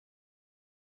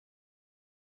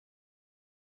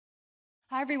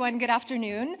Hi everyone, good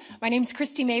afternoon. My name is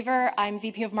Christy Maver. I'm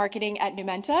VP of Marketing at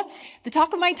Numenta. The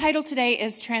talk of my title today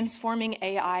is Transforming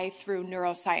AI Through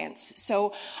Neuroscience.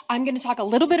 So I'm going to talk a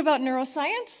little bit about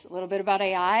neuroscience, a little bit about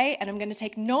AI, and I'm going to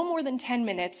take no more than 10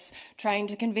 minutes trying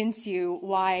to convince you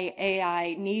why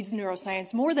AI needs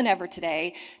neuroscience more than ever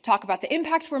today, talk about the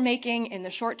impact we're making in the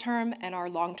short term and our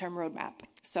long-term roadmap.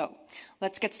 So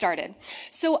let's get started.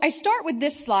 So I start with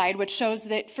this slide, which shows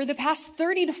that for the past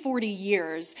 30 to 40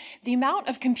 years, the amount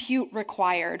of compute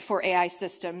required for AI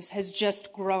systems has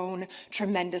just grown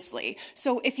tremendously.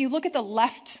 So if you look at the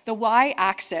left, the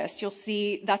y-axis, you'll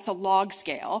see that's a log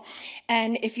scale.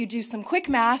 And if you do some quick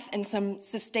math and some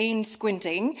sustained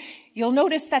squinting, you'll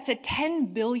notice that's a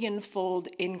 10 billion-fold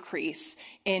increase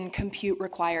in compute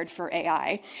required for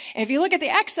AI. And if you look at the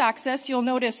x-axis, you'll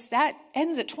notice that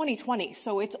ends at 2020,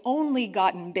 so it's only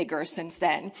gotten bigger since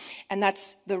then. And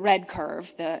that's the red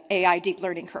curve, the AI deep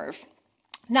learning curve.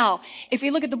 Now, if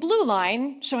you look at the blue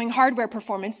line showing hardware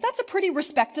performance, that's a pretty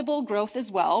respectable growth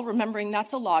as well, remembering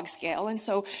that's a log scale, and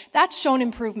so that's shown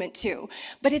improvement too.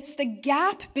 But it's the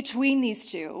gap between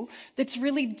these two that's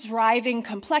really driving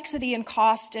complexity and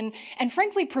cost and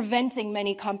frankly preventing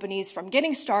many companies from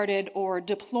getting started or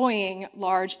deploying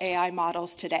large AI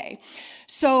models today.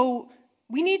 So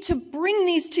we need to bring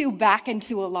these two back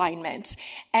into alignment.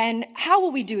 And how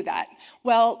will we do that?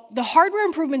 Well, the hardware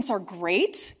improvements are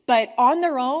great, but on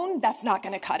their own, that's not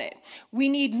going to cut it. We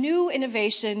need new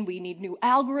innovation, we need new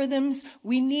algorithms,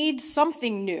 we need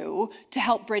something new to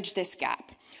help bridge this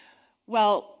gap.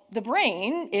 Well, the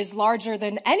brain is larger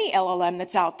than any LLM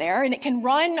that's out there, and it can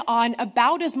run on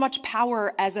about as much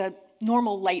power as a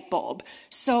normal light bulb.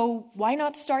 So why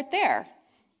not start there?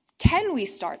 Can we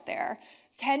start there?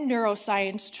 Can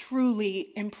neuroscience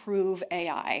truly improve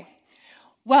AI?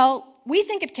 Well, we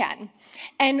think it can.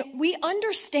 And we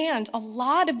understand a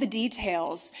lot of the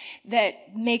details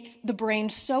that make the brain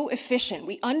so efficient.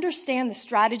 We understand the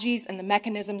strategies and the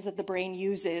mechanisms that the brain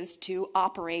uses to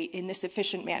operate in this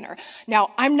efficient manner.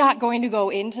 Now, I'm not going to go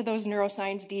into those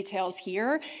neuroscience details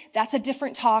here. That's a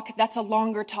different talk. That's a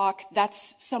longer talk.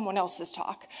 That's someone else's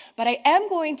talk. But I am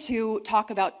going to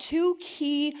talk about two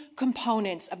key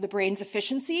components of the brain's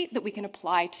efficiency that we can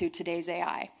apply to today's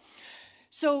AI.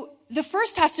 So the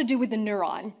first has to do with the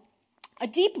neuron. A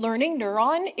deep learning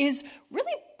neuron is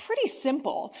really pretty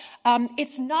simple.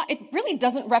 It really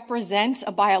doesn't represent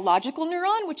a biological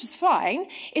neuron, which is fine.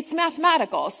 It's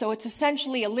mathematical, so it's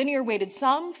essentially a linear weighted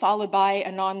sum followed by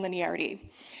a nonlinearity.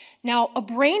 Now, a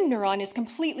brain neuron is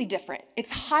completely different.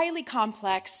 It's highly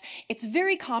complex, it's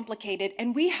very complicated,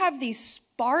 and we have these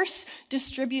sparse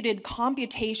distributed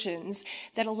computations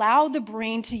that allow the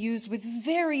brain to use with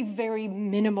very, very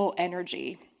minimal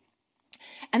energy.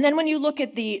 And then when you look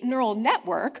at the neural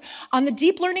network, on the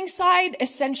deep learning side,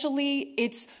 essentially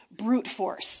it's brute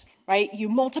force, right? You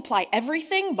multiply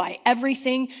everything by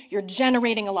everything, you're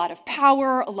generating a lot of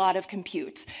power, a lot of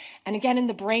compute. And again, in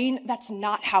the brain, that's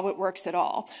not how it works at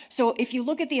all. So if you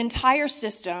look at the entire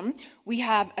system, we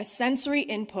have a sensory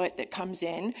input that comes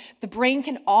in. The brain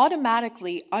can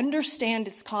automatically understand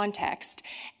its context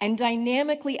and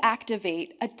dynamically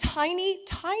activate a tiny,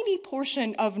 tiny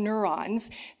portion of neurons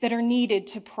that are needed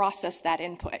to process that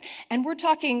input. And we're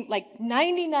talking like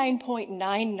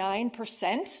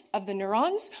 99.99% of the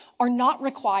neurons are not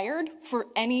required for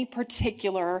any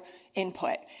particular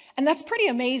input. And that's pretty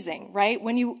amazing, right?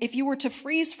 If you were to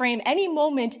freeze frame any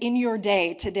moment in your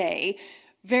day today,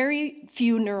 very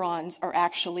few neurons are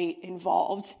actually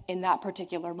involved in that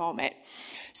particular moment.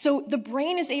 So the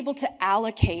brain is able to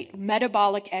allocate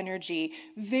metabolic energy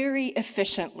very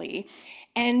efficiently.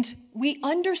 And we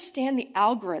understand the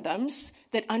algorithms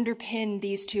that underpin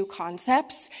these two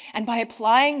concepts. And by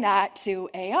applying that to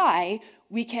AI,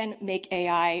 we can make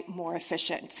AI more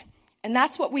efficient. And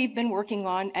that's what we've been working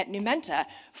on at Numenta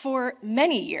for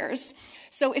many years.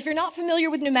 So if you're not familiar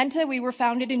with Numenta, we were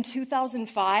founded in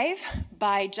 2005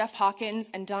 by Jeff Hawkins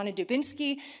and Donna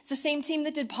Dubinsky. It's the same team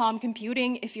that did Palm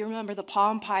Computing. If you remember the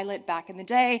Palm pilot back in the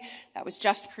day, that was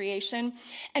Jeff's creation.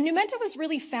 And Numenta was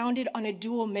really founded on a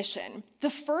dual mission. The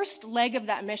first leg of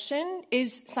that mission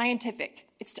is scientific.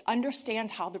 It's to understand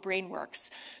how the brain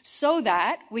works so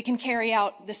that we can carry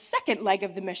out the second leg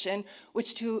of the mission,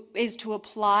 which is to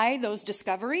apply those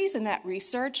discoveries and that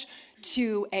research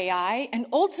to AI and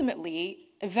ultimately,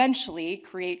 eventually,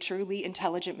 create truly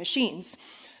intelligent machines.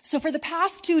 So for the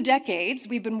past 2 decades,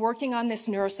 we've been working on this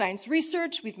neuroscience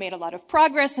research. We've made a lot of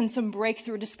progress and some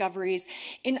breakthrough discoveries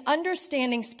in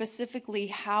understanding specifically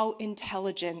how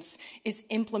intelligence is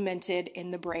implemented in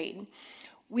the brain.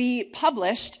 we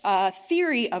published a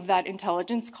theory of that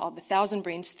intelligence called the Thousand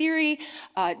Brains Theory.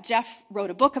 Jeff wrote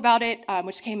a book about it,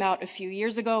 which came out a few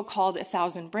years ago called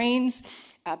 1,000 Brains.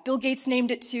 Bill Gates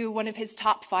named it to one of his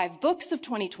top 5 books of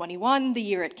 2021, the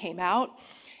year it came out.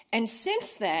 And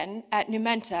since then, at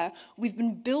Numenta, we've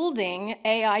been building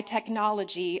AI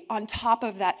technology on top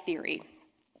of that theory.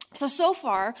 So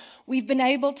far, we've been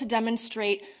able to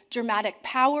demonstrate dramatic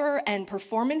power and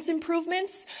performance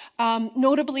improvements,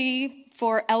 notably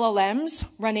for LLMs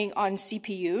running on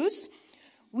CPUs.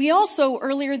 We also,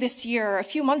 earlier this year, a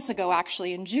few months ago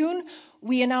actually, in June,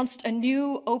 we announced a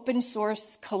new open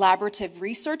source collaborative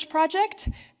research project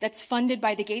that's funded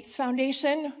by the Gates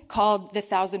Foundation called the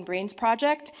Thousand Brains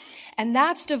Project. And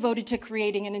that's devoted to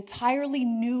creating an entirely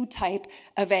new type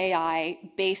of AI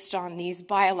based on these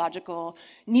biological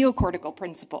neocortical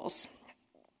principles.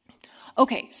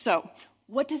 Okay, so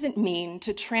what does it mean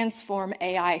to transform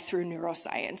AI through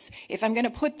neuroscience? If I'm going to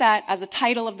put that as a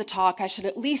title of the talk, I should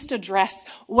at least address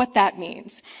what that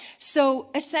means. So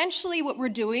essentially what we're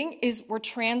doing is we're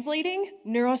translating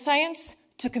neuroscience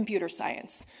to computer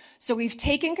science. So we've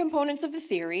taken components of the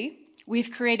theory, we've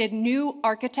created new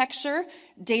architecture,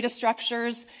 data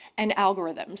structures, and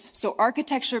algorithms. So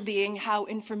architecture being how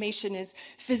information is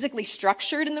physically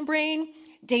structured in the brain,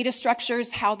 data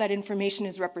structures, how that information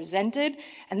is represented,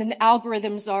 and then the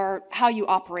algorithms are how you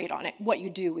operate on it, what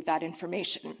you do with that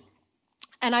information.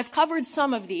 And I've covered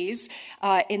some of these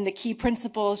in the key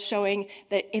principles, showing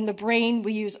that in the brain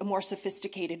we use a more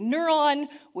sophisticated neuron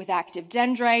with active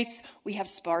dendrites, we have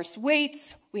sparse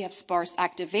weights, we have sparse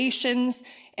activations.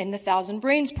 In the Thousand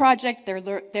Brains Project,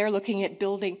 they're looking at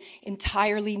building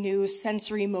entirely new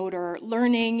sensory motor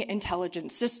learning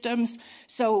intelligent systems.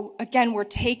 So again, we're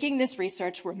taking this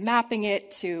research, we're mapping it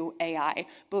to AI,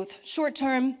 both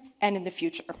short-term and in the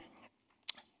future.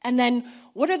 And then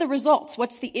what are the results?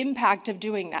 What's the impact of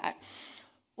doing that?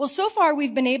 Well, so far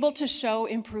we've been able to show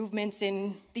improvements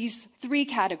in these 3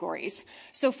 categories.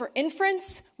 So for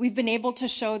inference, we've been able to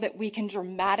show that we can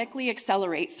dramatically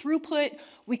accelerate throughput.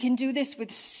 We can do this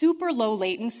with super low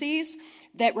latencies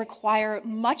that require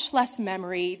much less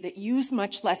memory, that use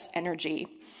much less energy.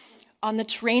 On the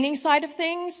training side of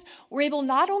things, we're able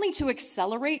not only to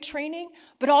accelerate training,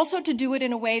 but also to do it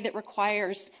in a way that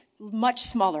requires much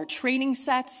smaller training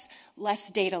sets, less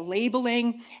data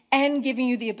labeling, and giving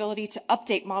you the ability to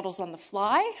update models on the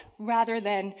fly rather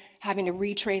than having to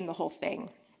retrain the whole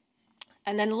thing.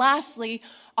 And then lastly,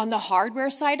 on the hardware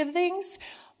side of things,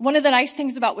 one of the nice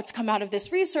things about what's come out of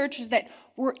this research is that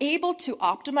we're able to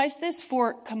optimize this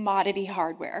for commodity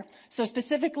hardware. So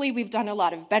specifically, we've done a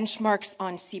lot of benchmarks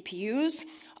on CPUs,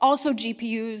 also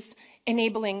GPUs,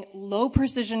 enabling low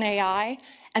precision AI,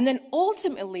 and then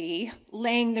ultimately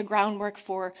laying the groundwork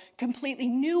for completely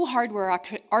new hardware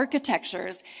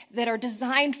architectures that are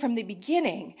designed from the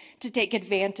beginning to take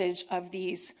advantage of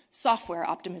these software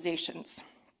optimizations.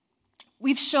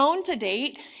 We've shown to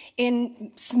date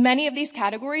in many of these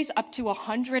categories up to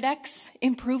 100x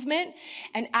improvement,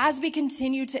 and as we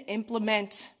continue to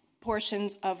implement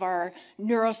portions of our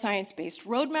neuroscience-based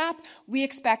roadmap, we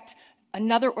expect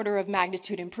another order of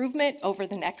magnitude improvement over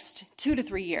the next 2 to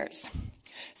 3 years.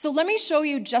 So let me show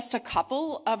you just a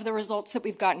couple of the results that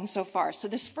we've gotten so far. So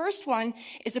this first one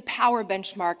is a power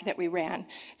benchmark that we ran.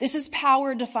 This is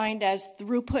power defined as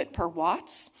throughput per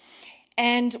watts.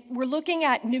 And we're looking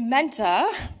at Numenta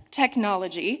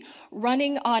technology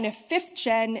running on a 5th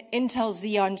gen Intel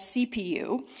Xeon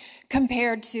CPU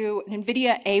compared to an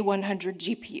NVIDIA A100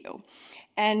 GPU.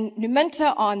 And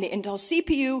Numenta on the Intel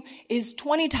CPU is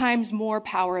 20 times more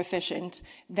power efficient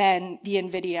than the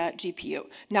NVIDIA GPU.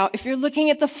 Now, if you're looking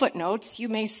at the footnotes, you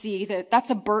may see that that's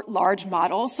a BERT large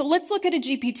model. So let's look at a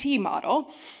GPT model.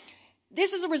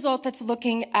 This is a result that's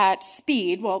looking at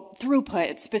speed, well,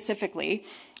 throughput specifically.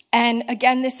 And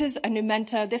again, this is a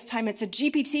Numenta, this time it's a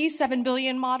GPT 7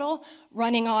 billion model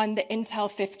running on the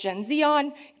Intel 5th gen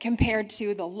Xeon compared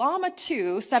to the Llama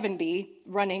 2 7B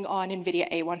running on NVIDIA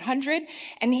A100.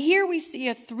 And here we see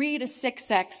a 3 to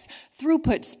 6x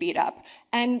throughput speed up.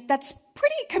 And that's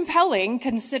pretty compelling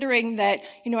considering that,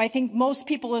 I think most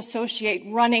people associate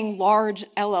running large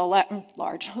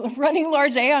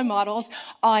AI models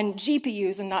on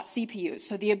GPUs and not CPUs.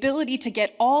 So the ability to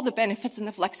get all the benefits and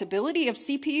the flexibility of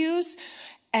CPUs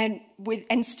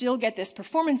and still get this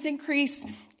performance increase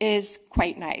is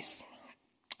quite nice.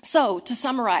 So to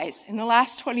summarize, in the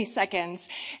last 20 seconds,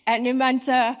 at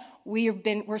Numenta,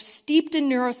 we're steeped in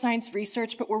neuroscience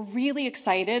research, but we're really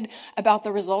excited about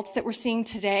the results that we're seeing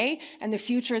today and the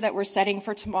future that we're setting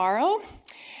for tomorrow.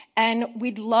 and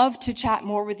we'd love to chat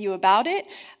more with you about it.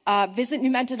 Visit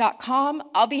Numenta.com.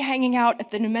 I'll be hanging out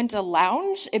at the Numenta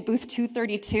Lounge at booth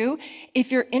 232.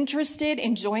 If you're interested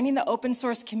in joining the open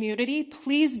source community,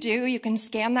 please do. You can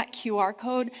scan that QR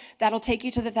code. That'll take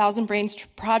you to the Thousand Brains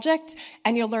project,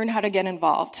 and you'll learn how to get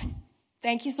involved.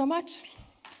 Thank you so much.